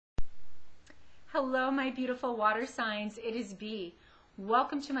Hello, my beautiful water signs. It is B.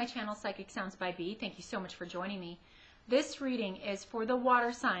 Welcome to my channel, Psychic Sounds by B. Thank you so much for joining me. This reading is for the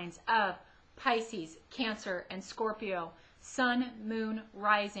water signs of Pisces, Cancer, and Scorpio, Sun, Moon,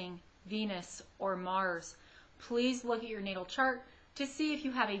 Rising, Venus, or Mars. Please look at your natal chart to see if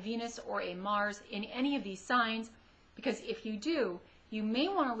you have a Venus or a Mars in any of these signs, because if you do, you may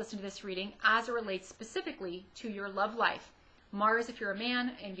want to listen to this reading as it relates specifically to your love life. Mars if you're a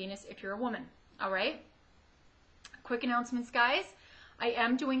man, and Venus if you're a woman. All right? Quick announcements, guys. I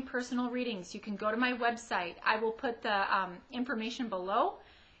am doing personal readings. You can go to my website. I will put the information below.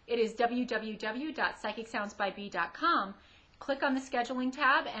 It is www.psychicsoundsbyb.com. Click on the scheduling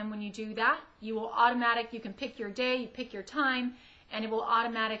tab, and when you do that, you can pick your day, you pick your time, and it will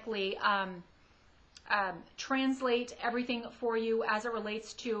automatically translate everything for you as it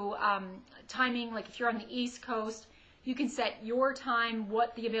relates to timing. Like if you're on the East Coast, you can set your time,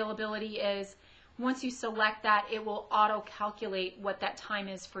 what the availability is. Once you select that, it will auto-calculate what that time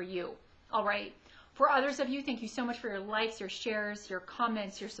is for you. All right. For others of you, thank you so much for your likes, your shares, your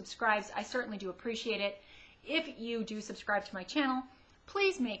comments, your subscribes. I certainly do appreciate it. If you do subscribe to my channel,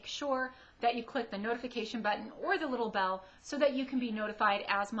 please make sure that you click the notification button or the little bell so that you can be notified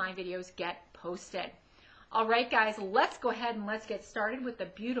as my videos get posted. All right, guys, let's go ahead and let's get started with the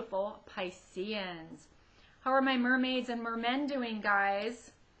beautiful Pisceans. How are my mermaids and mermen doing,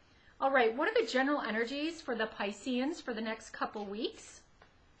 guys? All right, what are the general energies for the Pisceans for the next couple weeks?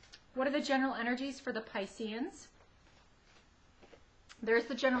 What are the general energies for the Pisceans? There's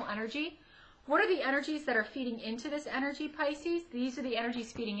the general energy. What are the energies that are feeding into this energy, Pisces? These are the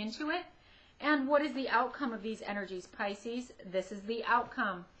energies feeding into it. And what is the outcome of these energies, Pisces? This is the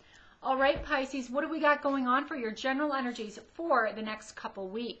outcome. All right, Pisces, what do we got going on for your general energies for the next couple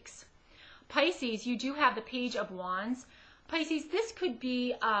weeks? Pisces, you do have the Page of Wands. Pisces, this could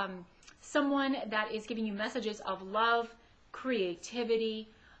be someone that is giving you messages of love, creativity,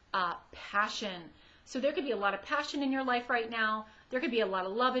 passion. So there could be a lot of passion in your life right now. There could be a lot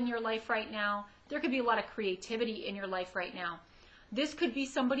of love in your life right now. There could be a lot of creativity in your life right now. This could be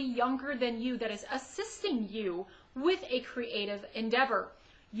somebody younger than you that is assisting you with a creative endeavor.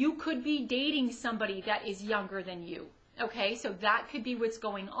 You could be dating somebody that is younger than you. Okay, so that could be what's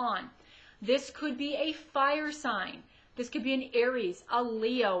going on. This could be a fire sign. This could be an Aries, a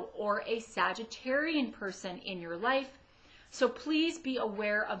Leo, or a Sagittarian person in your life. So please be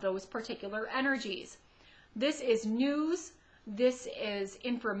aware of those particular energies. This is news, this is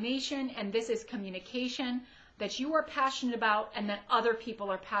information, and this is communication that you are passionate about and that other people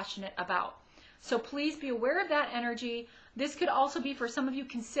are passionate about. So please be aware of that energy. This could also be for some of you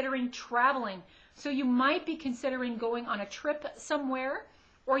considering traveling. So you might be considering going on a trip somewhere,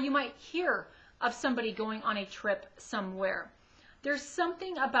 or you might hear of somebody going on a trip somewhere. There's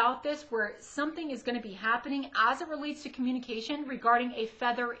something about this where something is going to be happening as it relates to communication regarding a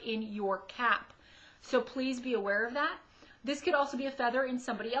feather in your cap. So please be aware of that. This could also be a feather in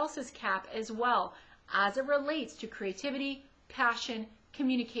somebody else's cap as well, as it relates to creativity, passion,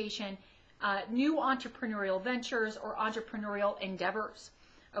 communication, new entrepreneurial ventures or entrepreneurial endeavors.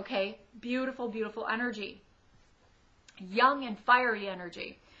 Okay, beautiful, beautiful energy. Young and fiery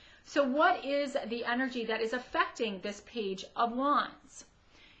energy. So what is the energy that is affecting this Page of Wands?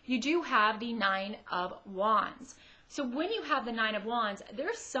 You do have the Nine of Wands. So when you have the Nine of Wands,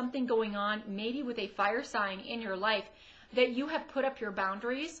 there's something going on maybe with a fire sign in your life that you have put up your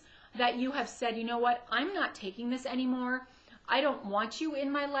boundaries, that you have said, you know what, I'm not taking this anymore. I don't want you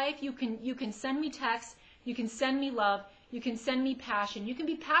in my life. You can send me texts, you can send me love, you can send me passion. You can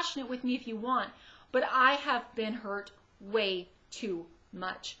be passionate with me if you want, but I have been hurt way too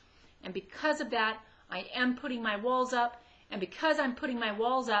much. And because of that, I am putting my walls up. And because I'm putting my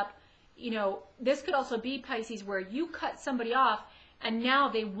walls up, you know, this could also be, Pisces, where you cut somebody off and now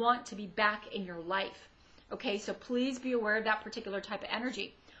they want to be back in your life. Okay, so please be aware of that particular type of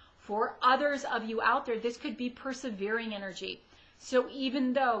energy. For others of you out there, this could be persevering energy. So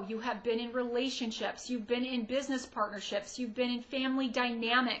even though you have been in relationships, you've been in business partnerships, you've been in family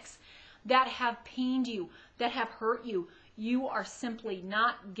dynamics that have pained you, that have hurt you, you are simply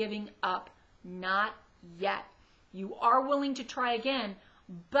not giving up, not yet. You are willing to try again,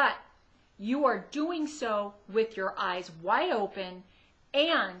 but you are doing so with your eyes wide open,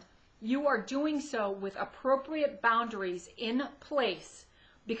 and you are doing so with appropriate boundaries in place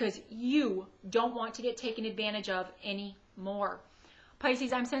because you don't want to get taken advantage of anymore.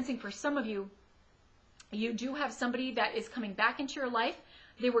 Pisces, I'm sensing for some of you, you do have somebody that is coming back into your life.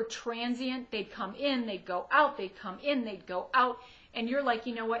 They were transient. They'd come in, they'd go out, they'd come in, they'd go out. And you're like,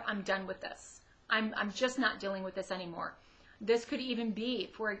 you know what? I'm done with this. I'm just not dealing with this anymore. This could even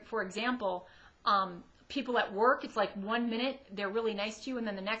be, for example, People at work, it's like 1 minute they're really nice to you, and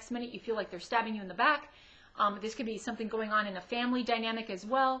then the next minute you feel like they're stabbing you in the back. This could be something going on in a family dynamic as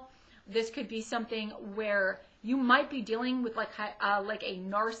well. This could be something where you might be dealing with like a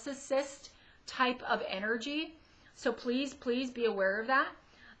narcissist type of energy. So please be aware of that.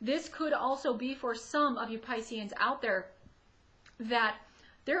 This could also be for some of you Pisceans out there that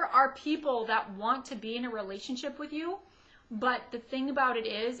there are people that want to be in a relationship with you, but the thing about it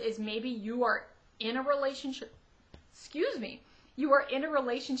is maybe you are in a relationship, you are in a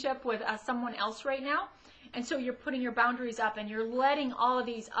relationship with someone else right now, and so you're putting your boundaries up and you're letting all of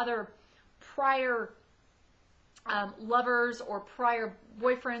these other prior lovers or prior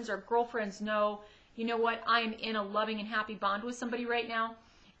boyfriends or girlfriends know, you know what, I'm in a loving and happy bond with somebody right now,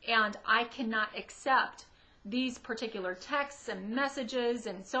 and I cannot accept these particular texts and messages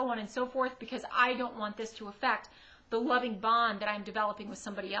and so on and so forth because I don't want this to affect the loving bond that I'm developing with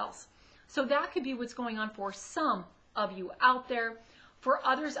somebody else. So that could be what's going on for some of you out there. For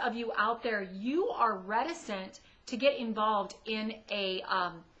others of you out there, you are reticent to get involved in a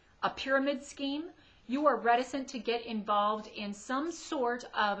pyramid scheme. You are reticent to get involved in some sort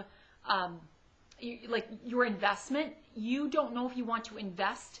of like your investment. You don't know if you want to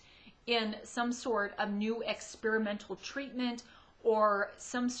invest in some sort of new experimental treatment or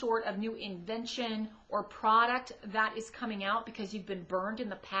some sort of new invention or product that is coming out because you've been burned in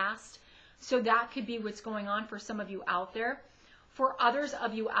the past. So that could be what's going on for some of you out there. For others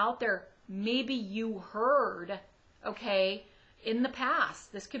of you out there, maybe you heard, okay, in the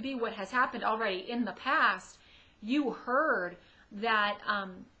past, this could be what has happened already in the past, you heard that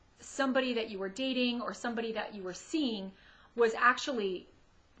somebody that you were dating or somebody that you were seeing was actually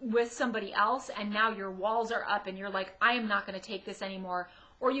with somebody else, and now your walls are up and you're like, I am not going to take this anymore.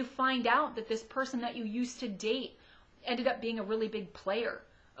 Or you find out that this person that you used to date ended up being a really big player,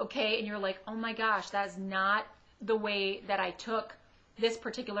 okay? And you're like, oh my gosh, that's not the way that I took this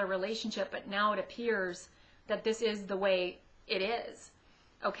particular relationship, but now it appears that this is the way it is,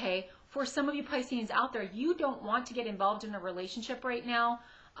 okay? For some of you Pisceans out there, you don't want to get involved in a relationship right now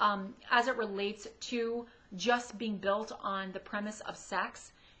as it relates to just being built on the premise of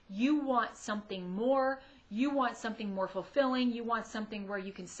sex. You want something more. You want something more fulfilling. You want something where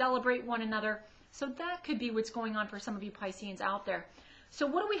you can celebrate one another. So that could be what's going on for some of you Pisceans out there. So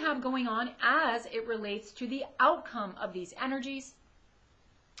what do we have going on as it relates to the outcome of these energies?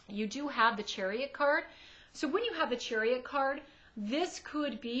 You do have the Chariot card. So when you have the Chariot card, this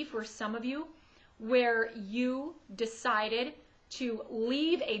could be for some of you where you decided to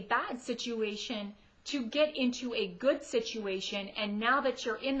leave a bad situation to get into a good situation, and now that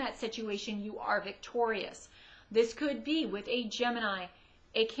you're in that situation, you are victorious. This could be with a Gemini,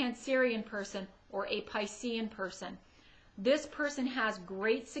 a Cancerian person, or a Piscean person. This person has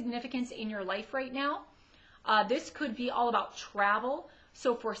great significance in your life right now. This could be all about travel.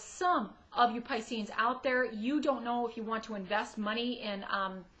 So for some of you Pisceans out there, you don't know if you want to invest money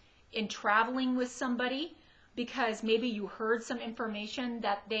in traveling with somebody because maybe you heard some information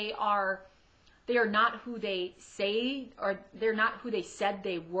that they are not who they say, or they're not who they said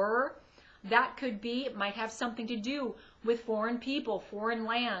they were. That could be, it might have something to do with foreign people, foreign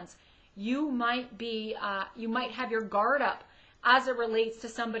lands. You might have your guard up as it relates to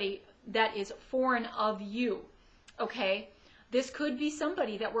somebody that is foreign of you, okay? This could be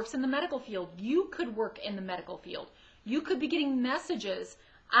somebody that works in the medical field. You could work in the medical field. You could be getting messages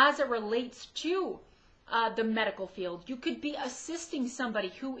as it relates to the medical field. You could be assisting somebody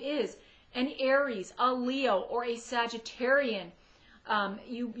who is an Aries, a Leo, or a Sagittarian.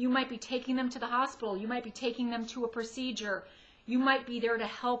 You might be taking them to the hospital. You might be taking them to a procedure. You might be there to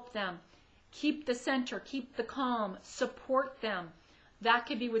help them. Keep the center, keep the calm, support them. That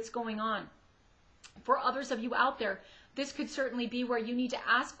could be what's going on. For others of you out there, this could certainly be where you need to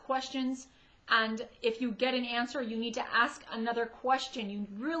ask questions, and if you get an answer, you need to ask another question. You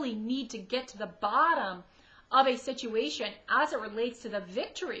really need to get to the bottom of a situation as it relates to the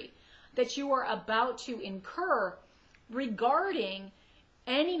victory that you are about to incur regarding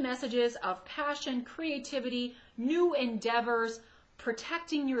any messages of passion, creativity, new endeavors,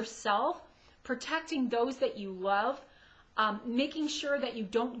 protecting yourself, protecting those that you love, making sure that you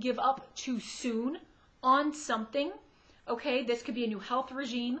don't give up too soon on something. Okay, this could be a new health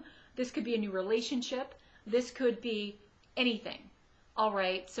regime. This could be a new relationship. This could be anything. All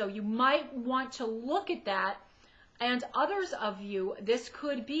right, so you might want to look at that. And others of you, this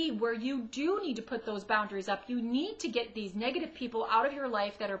could be where you do need to put those boundaries up. You need to get these negative people out of your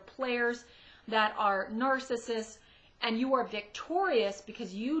life that are players, that are narcissists, and you are victorious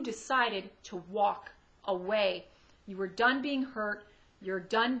because you decided to walk away. You were done being hurt. You're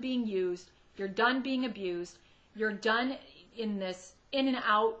done being used. You're done being abused. You're done in this in and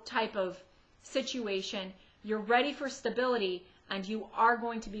out type of situation. You're ready for stability, and you are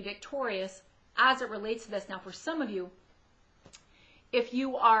going to be victorious as it relates to this. Now, for some of you, if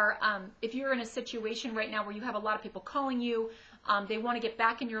you're in a situation right now where you have a lot of people calling you, they want to get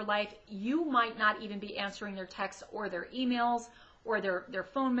back in your life, you might not even be answering their texts or their emails or their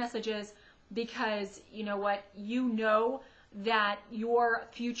phone messages, because you know what? You know that your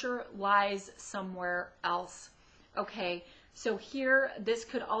future lies somewhere else. Okay, so here, this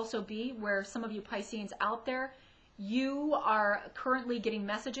could also be where some of you Pisceans out there, you are currently getting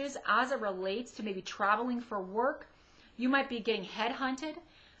messages as it relates to maybe traveling for work. You might be getting headhunted.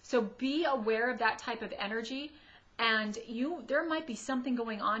 So be aware of that type of energy. And there might be something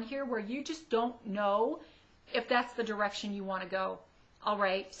going on here where you just don't know if that's the direction you want to go. All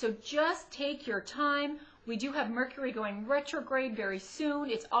right, so just take your time. We do have Mercury going retrograde very soon.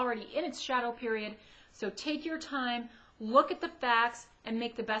 It's already in its shadow period. So take your time, look at the facts, and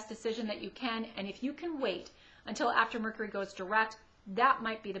make the best decision that you can. And if you can wait until after Mercury goes direct, that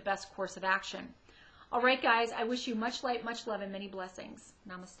might be the best course of action. All right, guys, I wish you much light, much love, and many blessings.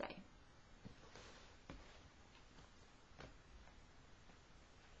 Namaste.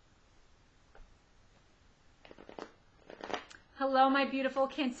 Hello, my beautiful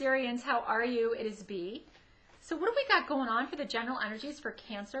Cancerians. How are you? It is B. So what do we got going on for the general energies for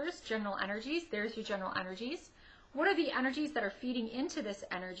Cancers? General energies. There's your general energies. What are the energies that are feeding into this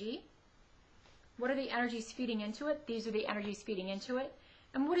energy? What are the energies feeding into it? These are the energies feeding into it.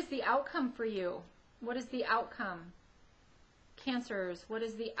 And what is the outcome for you? What is the outcome? Cancers, what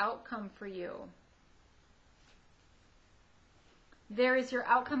is the outcome for you? There is your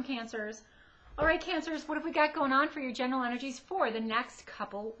outcome, Cancers. All right, Cancers, what have we got going on for your general energies for the next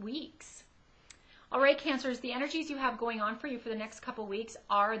couple weeks? All right, Cancers, the energies you have going on for you for the next couple weeks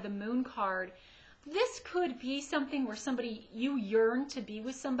are the Moon card. This could be something where you yearn to be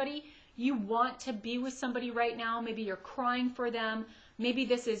with somebody. You want to be with somebody right now. Maybe you're crying for them. Maybe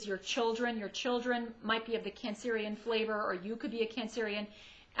this is your children. Your children might be of the Cancerian flavor, or you could be a Cancerian,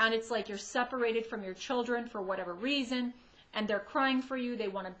 and it's like you're separated from your children for whatever reason, and they're crying for you. They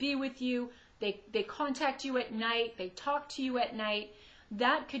want to be with you. They contact you at night. They talk to you at night.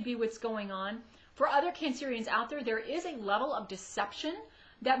 That could be what's going on. For other Cancerians out there, there is a level of deception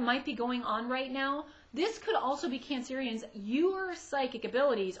that might be going on right now. This could also be Cancerians. Your psychic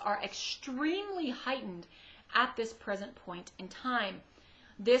abilities are extremely heightened at this present point in time.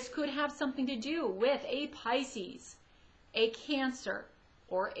 This could have something to do with a Pisces, a Cancer,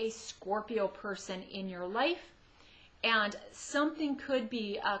 or a Scorpio person in your life. And something could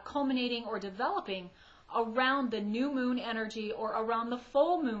be culminating or developing around the new moon energy or around the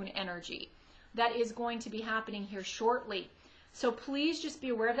full moon energy that is going to be happening here shortly. So please just be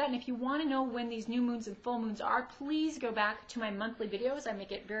aware of that. And if you want to know when these new moons and full moons are, please go back to my monthly videos. I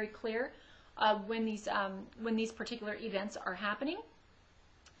make it very clear when these particular events are happening.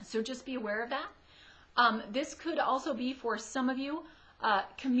 So just be aware of that. This could also be for some of you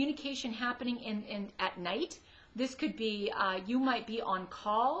communication happening at night. This could be you might be on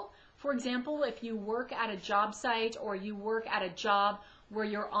call. For example, if you work at a job site or you work at a job where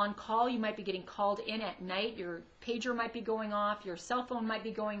you're on call, you might be getting called in at night. Your pager might be going off, your cell phone might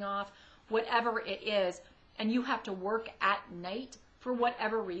be going off, whatever it is, and you have to work at night for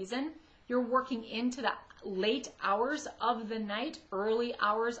whatever reason. You're working into the late hours of the night, early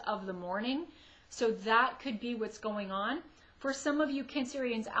hours of the morning. So that could be what's going on. For some of you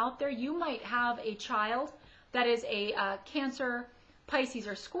Cancerians out there, you might have a child that is a Cancer, Pisces,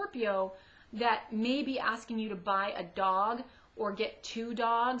 or Scorpio that may be asking you to buy a dog or get 2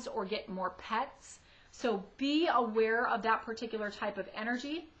 dogs or get more pets. So be aware of that particular type of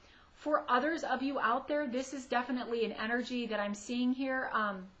energy. For others of you out there, this is definitely an energy that I'm seeing here.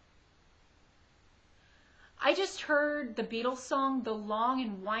 I just heard the Beatles song, The Long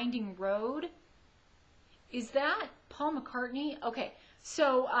and Winding Road. Is that Paul McCartney? Okay,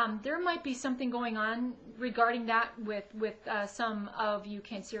 so there might be something going on regarding that with some of you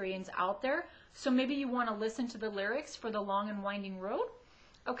Cancerians out there. So maybe you want to listen to the lyrics for The Long and Winding Road.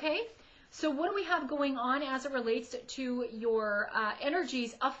 Okay, so what do we have going on as it relates to your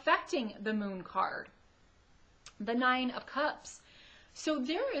energies affecting the Moon card? The 9 of Cups. So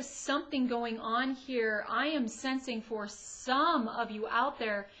there is something going on here. I am sensing for some of you out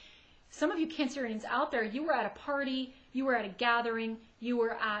there, some of you Cancerians out there, you were at a party, you were at a gathering, you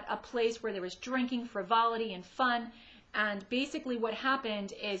were at a place where there was drinking, frivolity, and fun. And basically what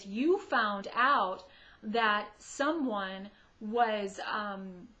happened is you found out that someone was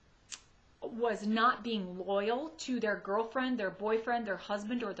not being loyal to their girlfriend, their boyfriend, their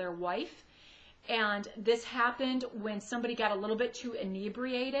husband, or their wife. And this happened when somebody got a little bit too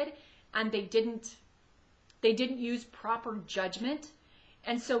inebriated and they didn't use proper judgment.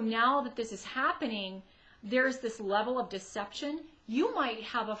 And so now that this is happening, there's this level of deception. You might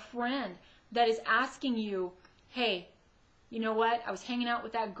have a friend that is asking you, hey, you know what? I was hanging out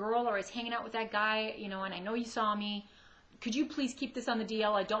with that girl, or I was hanging out with that guy, and I know you saw me. Could you please keep this on the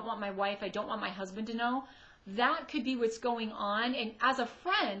DL? I don't want my wife, I don't want my husband to know. That could be what's going on. And as a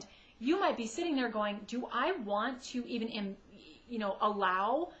friend, you might be sitting there going, do I want to even,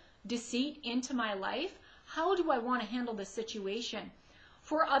 allow deceit into my life? How do I want to handle this situation?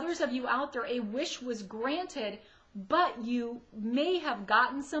 For others of you out there, a wish was granted, but you may have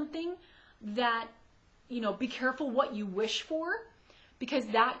gotten something that, be careful what you wish for, because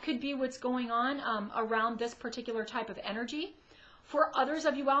that could be what's going on around this particular type of energy. For others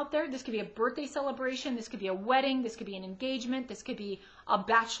of you out there, this could be a birthday celebration, this could be a wedding, this could be an engagement, this could be a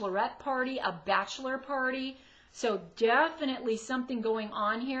bachelorette party, a bachelor party. So definitely something going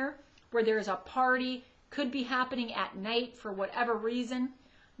on here where there's a party, could be happening at night for whatever reason.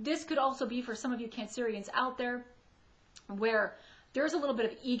 This could also be for some of you Cancerians out there where there's a little bit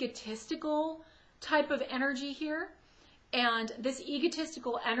of egotistical type of energy here. And this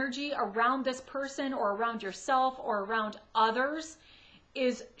egotistical energy around this person or around yourself or around others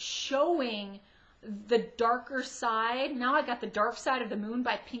is showing the darker side. Now I got The Dark Side of the Moon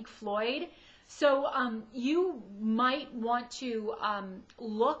by Pink Floyd. So you might want to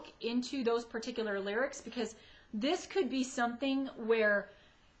look into those particular lyrics, because this could be something where,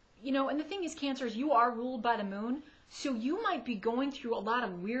 and the thing is, Cancers, you are ruled by the moon. So you might be going through a lot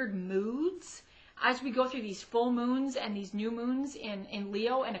of weird moods as we go through these full moons and these new moons in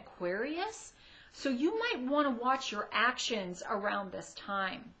Leo and Aquarius. So you might want to watch your actions around this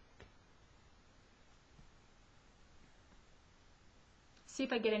time. See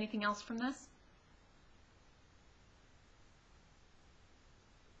if I get anything else from this.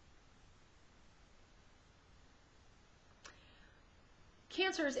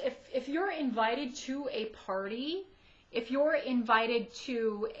 Cancers, if you're invited to a party, if you're invited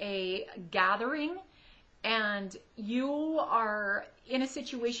to a gathering and you are in a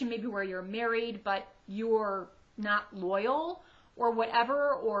situation maybe where you're married but you're not loyal or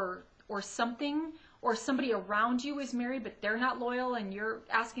whatever, or something, or somebody around you is married but they're not loyal and you're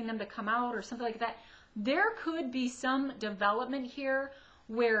asking them to come out or something like that, there could be some development here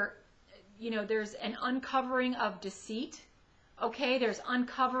where, there's an uncovering of deceit. Okay, there's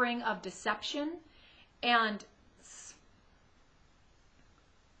uncovering of deception, and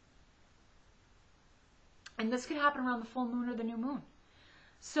this could happen around the full moon or the new moon.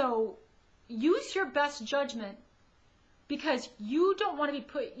 So use your best judgment, because you don't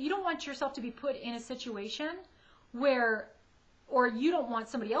want yourself to be put in a situation where, or you don't want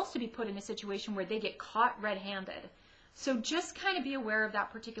somebody else to be put in a situation where they get caught red-handed. So just kind of be aware of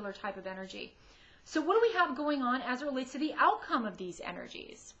that particular type of energy. So what do we have going on as it relates to the outcome of these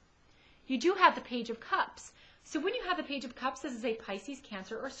energies? You do have the Page of Cups. So when you have the Page of Cups, this is a Pisces,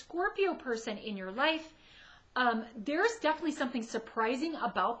 Cancer, or Scorpio person in your life. There's definitely something surprising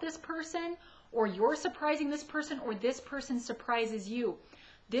about this person, or you're surprising this person, or this person surprises you.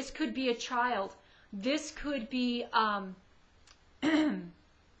 This could be a child. This could be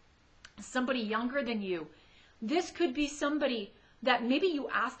somebody younger than you. This could be somebody that maybe you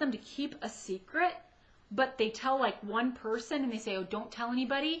ask them to keep a secret, but they tell like one person and they say, oh, don't tell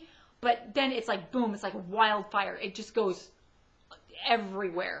anybody. But then it's like, boom, it's like wildfire. It just goes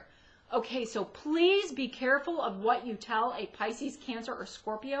everywhere. Okay, so please be careful of what you tell a Pisces, Cancer, or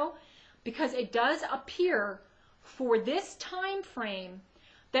Scorpio, because it does appear for this time frame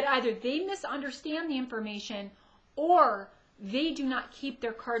that either they misunderstand the information or they do not keep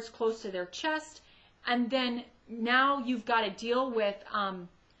their cards close to their chest, and then now you've got to deal with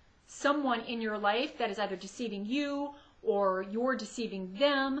someone in your life that is either deceiving you or you're deceiving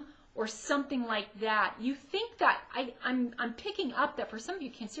them or something like that. You think that, I'm picking up that for some of you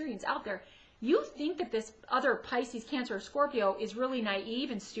Cancerians out there, you think that this other Pisces, Cancer, or Scorpio is really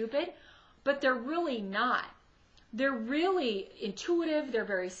naive and stupid, but they're really not. They're really intuitive, they're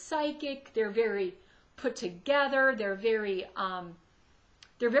very psychic, they're very put together, they're very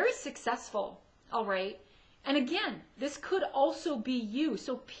successful, all right? And again, this could also be you.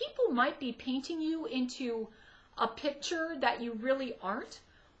 So people might be painting you into a picture that you really aren't,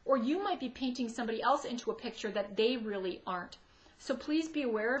 or you might be painting somebody else into a picture that they really aren't. So please be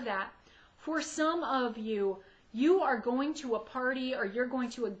aware of that. For some of you, you are going to a party or you're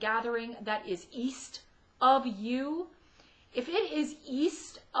going to a gathering that is east of you. If it is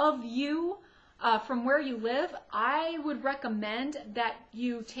east of you, from where you live, I would recommend that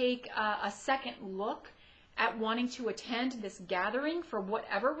you take a second look at wanting to attend this gathering for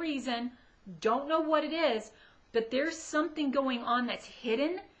whatever reason. Don't know what it is, but there's something going on that's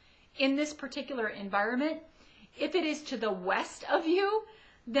hidden in this particular environment. If it is to the west of you,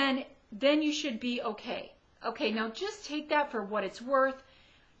 then you should be okay. Okay, now just take that for what it's worth.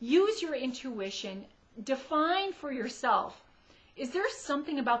 Use your intuition. Define for yourself. Is there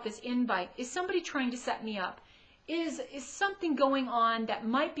something about this invite? Is somebody trying to set me up? Is something going on that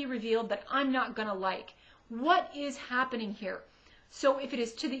might be revealed that I'm not going to like? What is happening here? So if it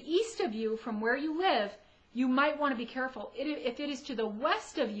is to the east of you from where you live, you might want to be careful. If it is to the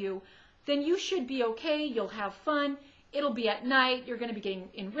west of you, then you should be okay. You'll have fun. It'll be at night. You're going to be getting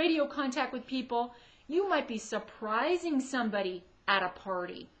in radio contact with people. You might be surprising somebody at a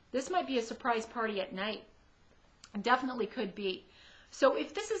party. This might be a surprise party at night. Definitely could be. So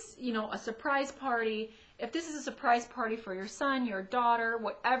if this is, a surprise party, if this is a surprise party for your son, your daughter,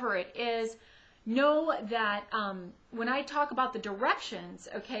 whatever it is, know that when I talk about the directions,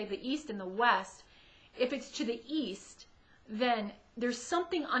 okay, the east and the west, if it's to the east, then there's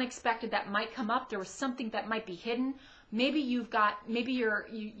something unexpected that might come up. There was something that might be hidden. Maybe you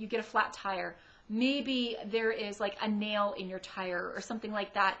get a flat tire. Maybe there is like a nail in your tire or something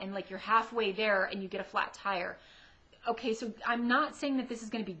like that, and like you're halfway there and you get a flat tire. Okay, so I'm not saying that this is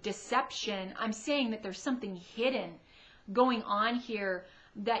going to be deception. I'm saying that there's something hidden going on here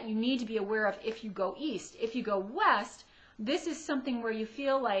that you need to be aware of if you go east. If you go west, this is something where you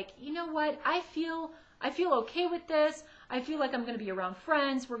feel like, you know what, I feel okay with this. I feel like I'm going to be around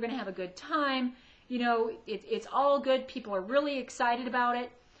friends. We're going to have a good time. It's all good. People are really excited about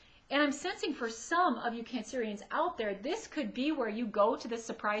it. And I'm sensing for some of you Cancerians out there, this could be where you go to this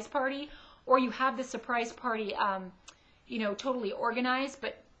surprise party, or you have the surprise party, totally organized,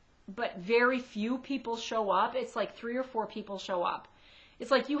 but very few people show up. It's like 3 or 4 people show up.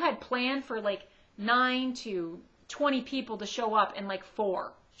 It's like you had planned for like 9 to 20 people to show up, and like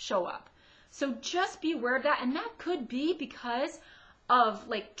 4 show up. So just be aware of that. And that could be because of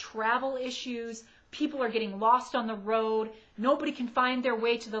like travel issues. People are getting lost on the road. Nobody can find their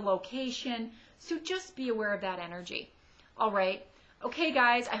way to the location. So just be aware of that energy. All right. Okay,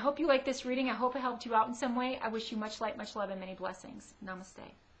 guys, I hope you like this reading. I hope it helped you out in some way. I wish you much light, much love, and many blessings. Namaste.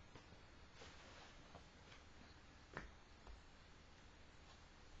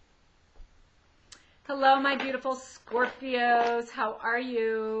 Hello, my beautiful Scorpios. How are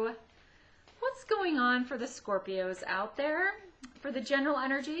you? What's going on for the Scorpios out there? For the general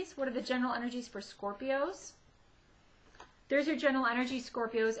energies, what are the general energies for Scorpios? There's your general energy,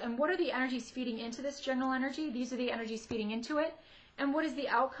 Scorpios. And what are the energies feeding into this general energy? These are the energies feeding into it. And what is the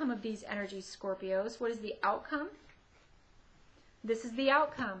outcome of these energies, Scorpios? What is the outcome? This is the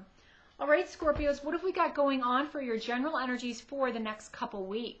outcome. All right, Scorpios, what have we got going on for your general energies for the next couple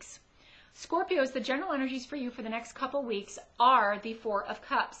weeks? Scorpios, the general energies for you for the next couple weeks are the 4 of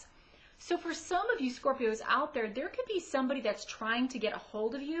Cups. So for some of you Scorpios out there, there could be somebody that's trying to get a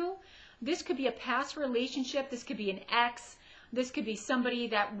hold of you. This could be a past relationship. This could be an ex. This could be somebody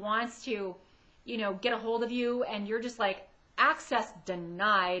that wants to, get a hold of you, and you're just like, access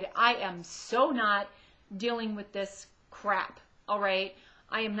denied. I am so not dealing with this crap. All right.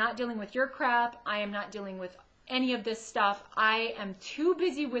 I am not dealing with your crap. I am not dealing with any of this stuff. I am too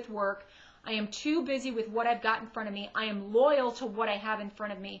busy with work. I am too busy with what I've got in front of me. I am loyal to what I have in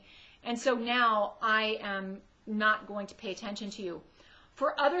front of me. And so now I am not going to pay attention to you.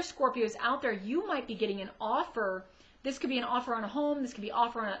 For other Scorpios out there, you might be getting an offer. This could be an offer on a home. This could be an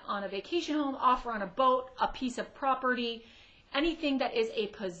offer on a vacation home, offer on a boat, a piece of property, anything that is a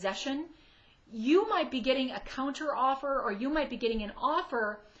possession. You might be getting a counter offer, or you might be getting an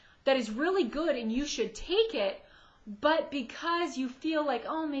offer that is really good and you should take it. But because you feel like,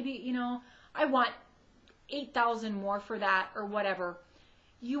 oh, maybe, I want 8,000 more for that or whatever,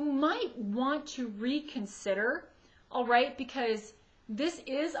 you might want to reconsider, all right, because this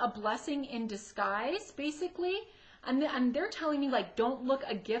is a blessing in disguise, basically. And they're telling me, like, don't look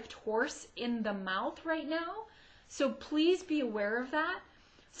a gift horse in the mouth right now. So please be aware of that.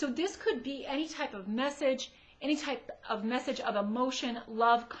 So this could be any type of message of emotion,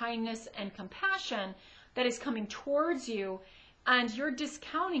 love, kindness, and compassion that is coming towards you, and you're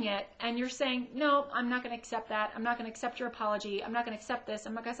discounting it, and you're saying, no, I'm not going to accept that. I'm not going to accept your apology. I'm not going to accept this.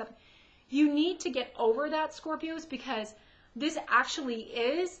 I'm not going to accept. You need to get over that, Scorpios, because this actually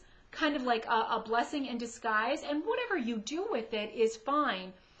is kind of like a blessing in disguise, and whatever you do with it is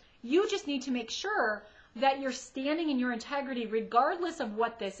fine. You just need to make sure that you're standing in your integrity regardless of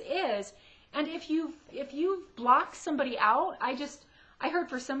what this is. And if you've blocked somebody out, I heard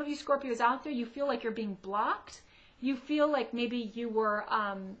for some of you Scorpios out there, you feel like you're being blocked. You feel like maybe you were,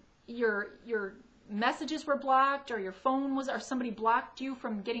 your messages were blocked, or your phone was, or somebody blocked you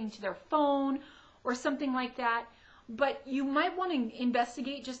from getting to their phone or something like that. But you might want to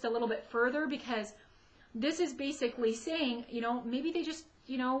investigate just a little bit further, because this is basically saying, maybe they just,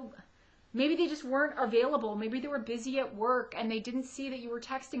 maybe they just weren't available. Maybe they were busy at work and they didn't see that you were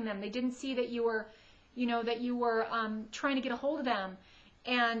texting them. They didn't see that you were, trying to get a hold of them,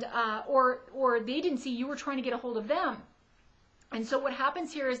 and or they didn't see you were trying to get a hold of them. And so what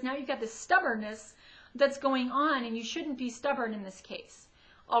happens here is now you've got this stubbornness that's going on, and you shouldn't be stubborn in this case.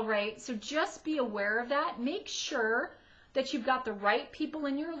 All right, so just be aware of that. Make sure that you've got the right people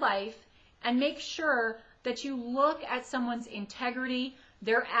in your life, and make sure that you look at someone's integrity,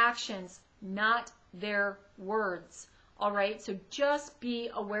 their actions, not their words. All right, so just be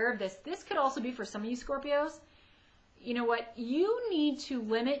aware of this. This could also be for some of you Scorpios. You know what? You need to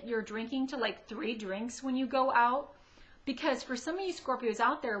limit your drinking to like 3 drinks when you go out. Because for some of you Scorpios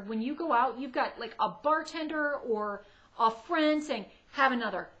out there, when you go out, you've got like a bartender or a friend saying, have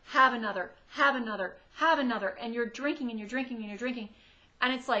another, have another, have another, have another. And you're drinking and you're drinking and you're drinking.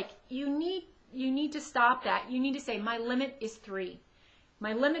 And it's like, you need to stop that. You need to say, my limit is 3.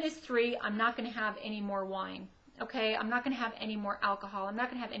 My limit is 3. I'm not going to have any more wine. Okay? I'm not going to have any more alcohol. I'm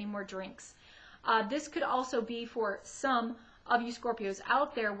not going to have any more drinks. This could also be for some of you Scorpios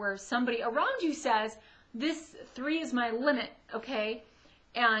out there where somebody around you says, this 3 is my limit, okay?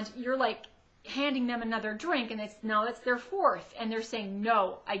 And you're like handing them another drink, and now it's their 4th, and they're saying,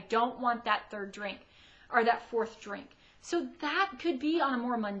 no, I don't want that 3rd drink or that 4th drink. So that could be on a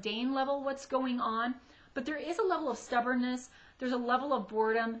more mundane level what's going on, but there is a level of stubbornness. There's a level of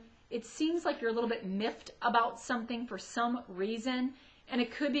boredom. It seems like you're a little bit miffed about something for some reason, and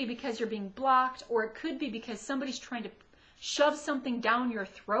it could be because you're being blocked, or it could be because somebody's trying to shove something down your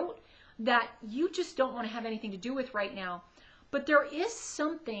throat that you just don't want to have anything to do with right now. But there is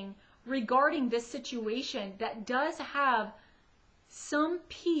something regarding this situation that does have some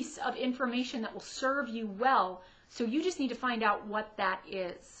piece of information that will serve you well. So you just need to find out what that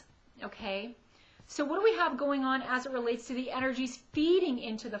is. Okay? So what do we have going on as it relates to the energies feeding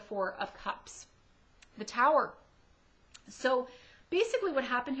into the 4 of Cups? The Tower. So basically what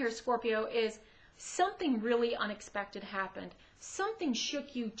happened here, Scorpio, is something really unexpected happened. Something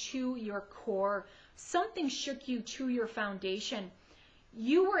shook you to your core. Something shook you to your foundation.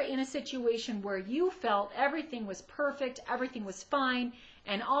 You were in a situation where you felt everything was perfect, everything was fine,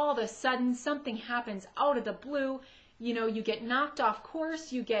 and all of a sudden something happens out of the blue. You get knocked off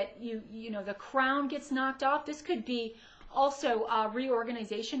course. The crown gets knocked off. This could be also a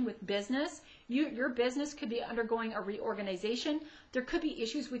reorganization with business. Your business could be undergoing a reorganization. There could be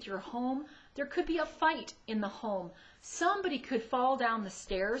issues with your home. There could be a fight in the home. Somebody could fall down the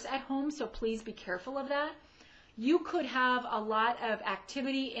stairs at home, so please be careful of that. You could have a lot of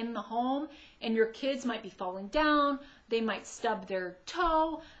activity in the home, and your kids might be falling down. They might stub their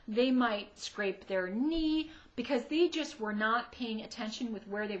toe. They might scrape their knee because they just were not paying attention with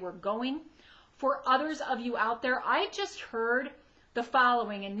where they were going. For others of you out there, I just heard the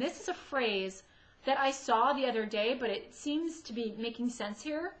following, and this is a phrase that I saw the other day, but it seems to be making sense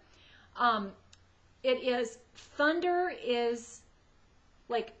here. It is, thunder is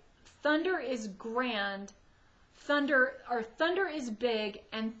grand, thunder is big,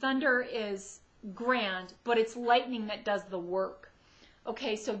 and thunder is grand, but it's lightning that does the work.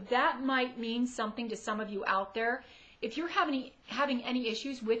 Okay, so that might mean something to some of you out there. If you're having any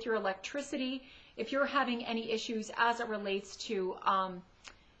issues with your electricity, if you're having any issues as it relates to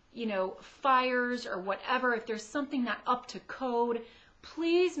fires or whatever, if there's something not up to code,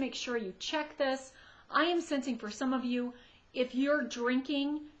 please make sure you check this. I am sensing for some of you, if you're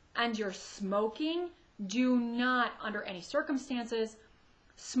drinking and you're smoking, do not, under any circumstances,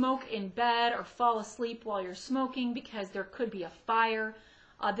 smoke in bed or fall asleep while you're smoking, because there could be a fire.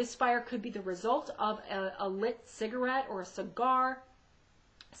 This fire could be the result of a lit cigarette or a cigar.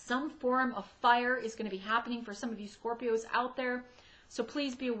 Some form of fire is going to be happening for some of you Scorpios out there, so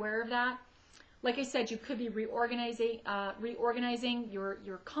please be aware of that. Like I said, you could be reorganizing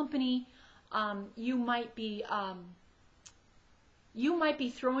your company. You might be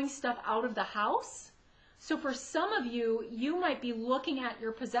throwing stuff out of the house. So for some of you, you might be looking at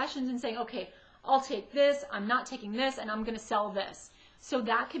your possessions and saying, okay, I'll take this, I'm not taking this, and I'm going to sell this. So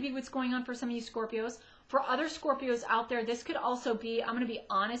that could be what's going on for some of you Scorpios. For other Scorpios out there, this could also be, I'm going to be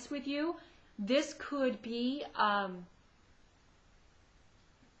honest with you, this could be, and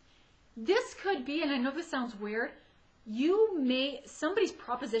I know this sounds weird, somebody's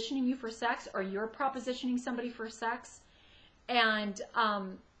propositioning you for sex, or you're propositioning somebody for sex, and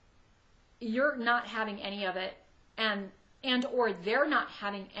you're not having any of it, and or they're not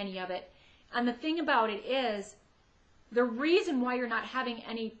having any of it. And the thing about it is, the reason why you're not having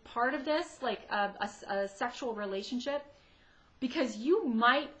any part of this, like a sexual relationship, because you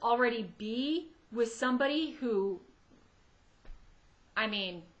might already be with somebody who, I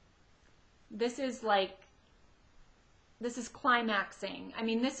mean, this is climaxing. I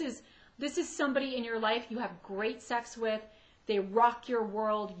mean, this is somebody in your life you have great sex with. They rock your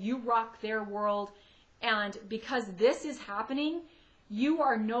world. You rock their world. And because this is happening, you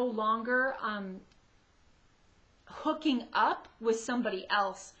are no longer hooking up with somebody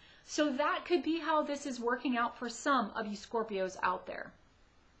else. So that could be how this is working out for some of you Scorpios out there.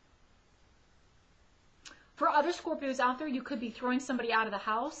 For other Scorpios out there, you could be throwing somebody out of the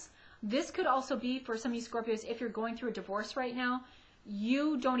house. This could also be for some of you Scorpios, if you're going through a divorce right now,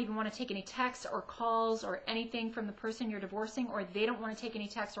 you don't even want to take any texts or calls or anything from the person you're divorcing, or they don't want to take any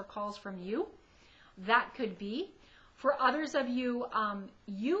texts or calls from you. That could be. For others of you,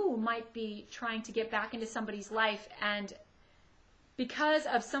 you might be trying to get back into somebody's life, and because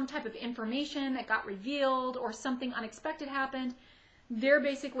of some type of information that got revealed or something unexpected happened, they're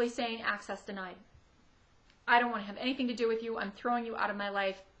basically saying access denied. I don't want to have anything to do with you. I'm throwing you out of my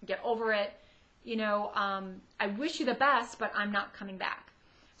life. Get over it. You know, I wish you the best, but I'm not coming back.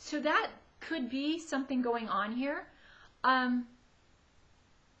 So that could be something going on here. I'm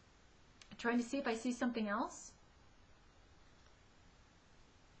trying to see if I see something else.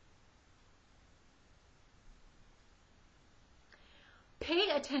 Pay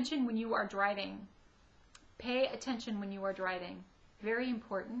attention when you are driving. Pay attention when you are driving. Very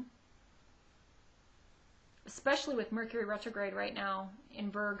important. Especially with Mercury retrograde right now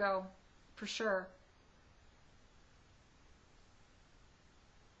in Virgo, for sure.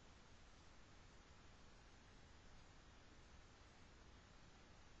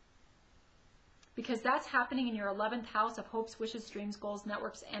 Because that's happening in your 11th house of hopes, wishes, dreams, goals,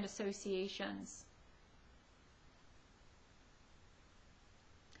 networks, and associations.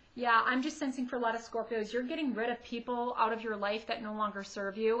 Yeah, I'm just sensing for a lot of Scorpios, you're getting rid of people out of your life that no longer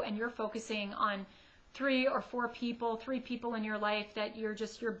serve you, and you're focusing on 3 or 4 people, 3 people in your life that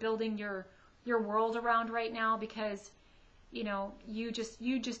you're building your world around right now, because you know you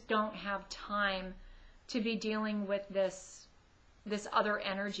just don't have time to be dealing with this other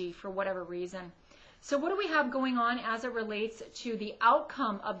energy for whatever reason. So what do we have going on as it relates to the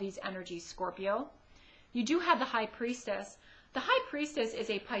outcome of these energies, Scorpio? You do have the High Priestess. The High Priestess is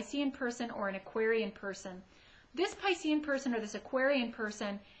a Piscean person or an Aquarian person. This Piscean person or this Aquarian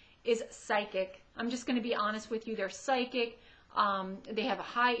person is psychic. I'm just going to be honest with you. They're psychic. They have a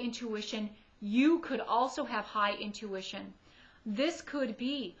high intuition. You could also have high intuition. This could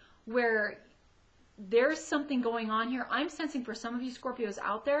be where there's something going on here. I'm sensing for some of you Scorpios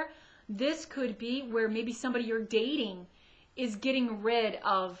out there, this could be where maybe somebody you're dating is getting rid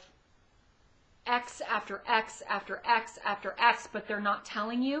of X after X after X after X, but they're not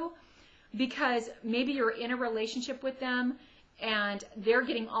telling you, because maybe you're in a relationship with them and they're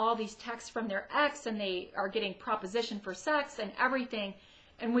getting all these texts from their ex, and they are getting proposition for sex and everything,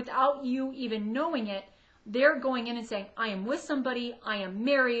 and without you even knowing it, they're going in and saying, I am with somebody, I am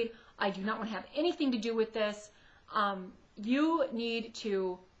married, I do not want to have anything to do with this, you need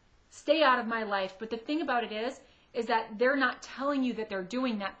to stay out of my life. But the thing about it is that they're not telling you that they're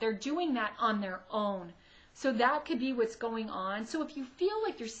doing that. They're doing that on their own. So that could be what's going on. So if you feel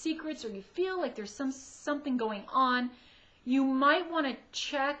like there's secrets, or you feel like there's something going on, you might want to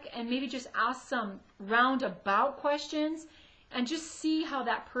check and maybe just ask some roundabout questions and just see how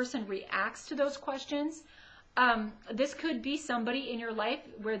that person reacts to those questions. This could be somebody in your life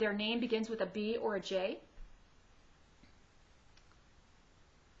where their name begins with a B or a J.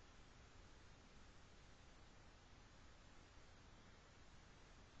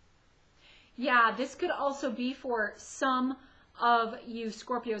 Yeah, this could also be for some of you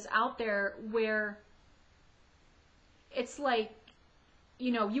Scorpios out there where it's like,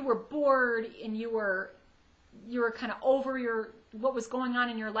 you know, you were bored and you were kind of over what was going on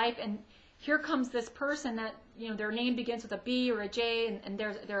in your life, and here comes this person that, you know, their name begins with a B or a J, and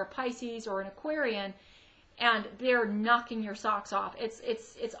they're a Pisces or an Aquarian, and they're knocking your socks off.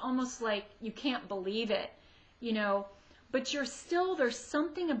 It's almost like you can't believe it, you know. But there's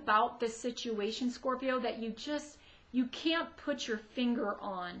something about this situation, Scorpio, that you can't put your finger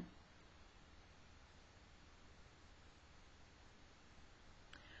on.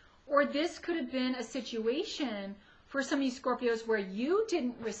 Or this could have been a situation for some of you Scorpios where you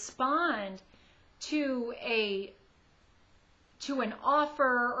didn't respond to an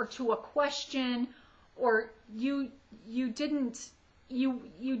offer or to a question, or you you didn't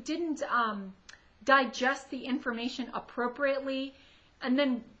digest the information appropriately, and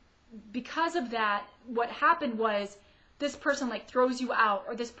then because of that, what happened was this person like throws you out,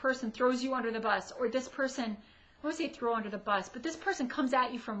 or this person throws you under the bus, or this person, I would say throw under the bus, but this person comes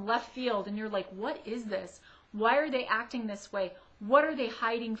at you from left field and you're like, what is this? Why are they acting this way? What are they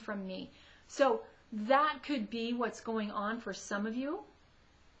hiding from me? So that could be what's going on for some of you.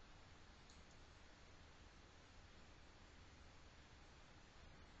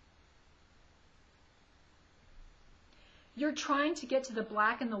 You're trying to get to the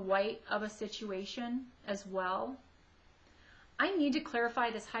black and the white of a situation as well. I need to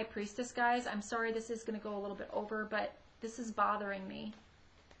clarify this High Priestess, guys. I'm sorry this is going to go a little bit over, but this is bothering me.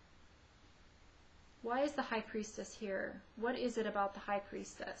 Why is the High Priestess here? What is it about the High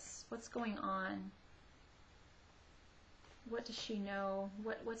Priestess? What's going on? What does she know?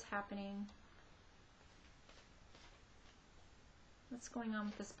 What's happening? What's going on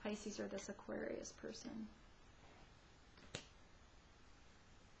with this Pisces or this Aquarius person?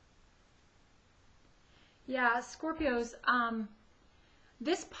 Yeah, Scorpios,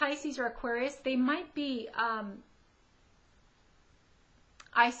 this Pisces or Aquarius, they might be,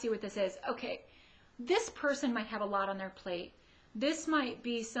 I see what this is. Okay, this person might have a lot on their plate. This might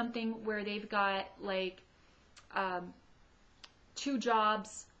be something where they've got like 2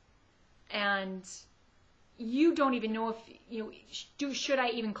 jobs, and you don't even know if, should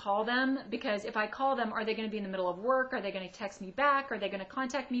I even call them? Because if I call them, are they going to be in the middle of work? Are they going to text me back? Are they going to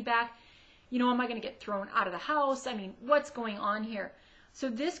contact me back? Am I going to get thrown out of the house? I mean, what's going on here? So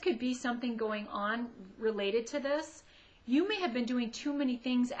this could be something going on related to this. You may have been doing too many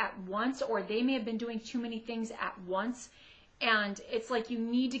things at once, or they may have been doing too many things at once. And it's like you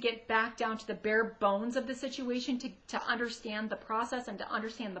need to get back down to the bare bones of the situation to understand the process and to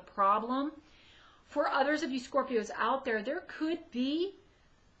understand the problem. For others of you Scorpios out there, there could be,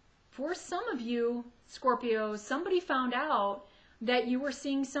 for some of you Scorpios, somebody found out that you were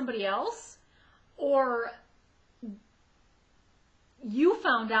seeing somebody else, or you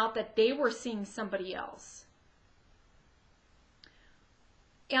found out that they were seeing somebody else.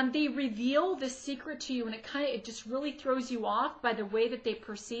 And they reveal this secret to you, and it just really throws you off by the way that they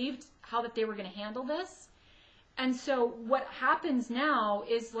perceived how that they were going to handle this. And so what happens now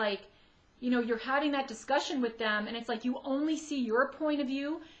is like, you're having that discussion with them, and it's like you only see your point of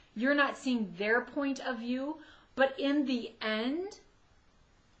view. You're not seeing their point of view. But in the end,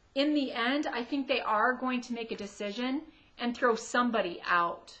 I think they are going to make a decision and throw somebody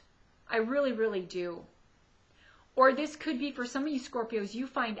out. I really, really do. Or this could be for some of you Scorpios, you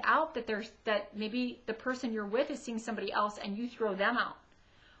find out that maybe the person you're with is seeing somebody else and you throw them out.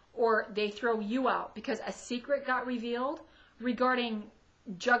 Or they throw you out because a secret got revealed regarding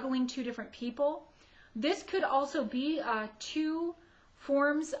juggling 2 different people. This could also be 2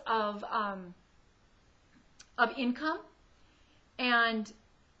 forms of income, and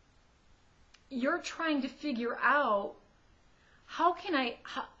you're trying to figure out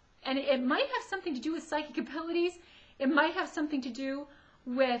and it might have something to do with psychic abilities. It might have something to do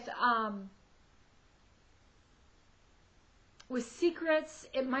with secrets.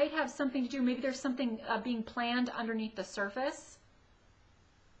 It might have something to do, maybe there's something being planned underneath the surface.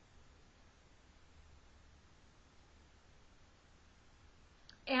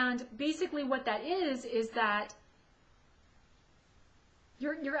 And basically what that is that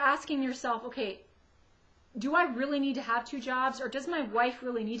you're asking yourself, okay, do I really need to have 2 jobs? Or does my wife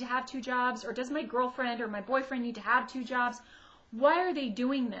really need to have 2 jobs? Or does my girlfriend or my boyfriend need to have 2 jobs? Why are they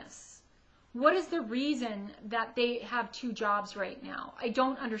doing this? What is the reason that they have 2 jobs right now? I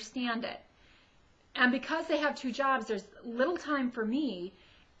don't understand it. And because they have 2 jobs, there's little time for me,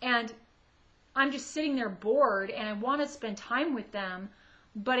 and I'm just sitting there bored, and I want to spend time with them,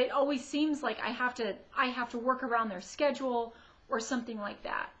 but it always seems like I have to work around their schedule or something like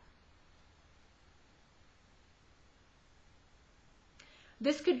that.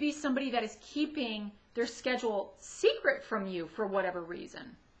 This could be somebody that is keeping their schedule secret from you for whatever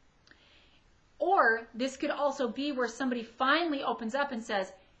reason. Or this could also be where somebody finally opens up and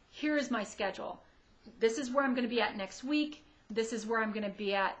says, here's my schedule. This is where I'm going to be at next week. This is where I'm going to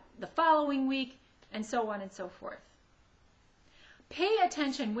be at the following week, and so on and so forth. Pay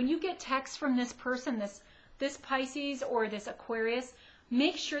attention. When you get texts from this person, this Pisces or this Aquarius,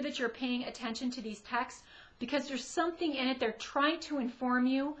 make sure that you're paying attention to these texts, because there's something in it. They're trying to inform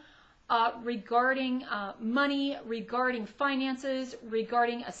you regarding money, regarding finances,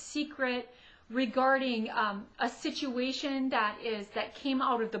 regarding a secret, regarding a situation that came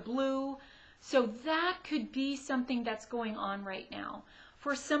out of the blue. So that could be something that's going on right now.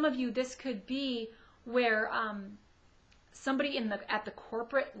 For some of you, this could be where somebody at the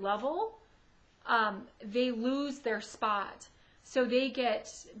corporate level, they lose their spot. So they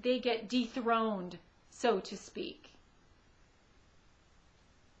get dethroned, so to speak.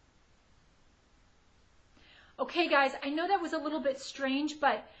 Okay, guys, I know that was a little bit strange,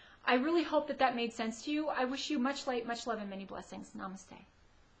 but I really hope that that made sense to you. I wish you much light, much love, and many blessings. Namaste.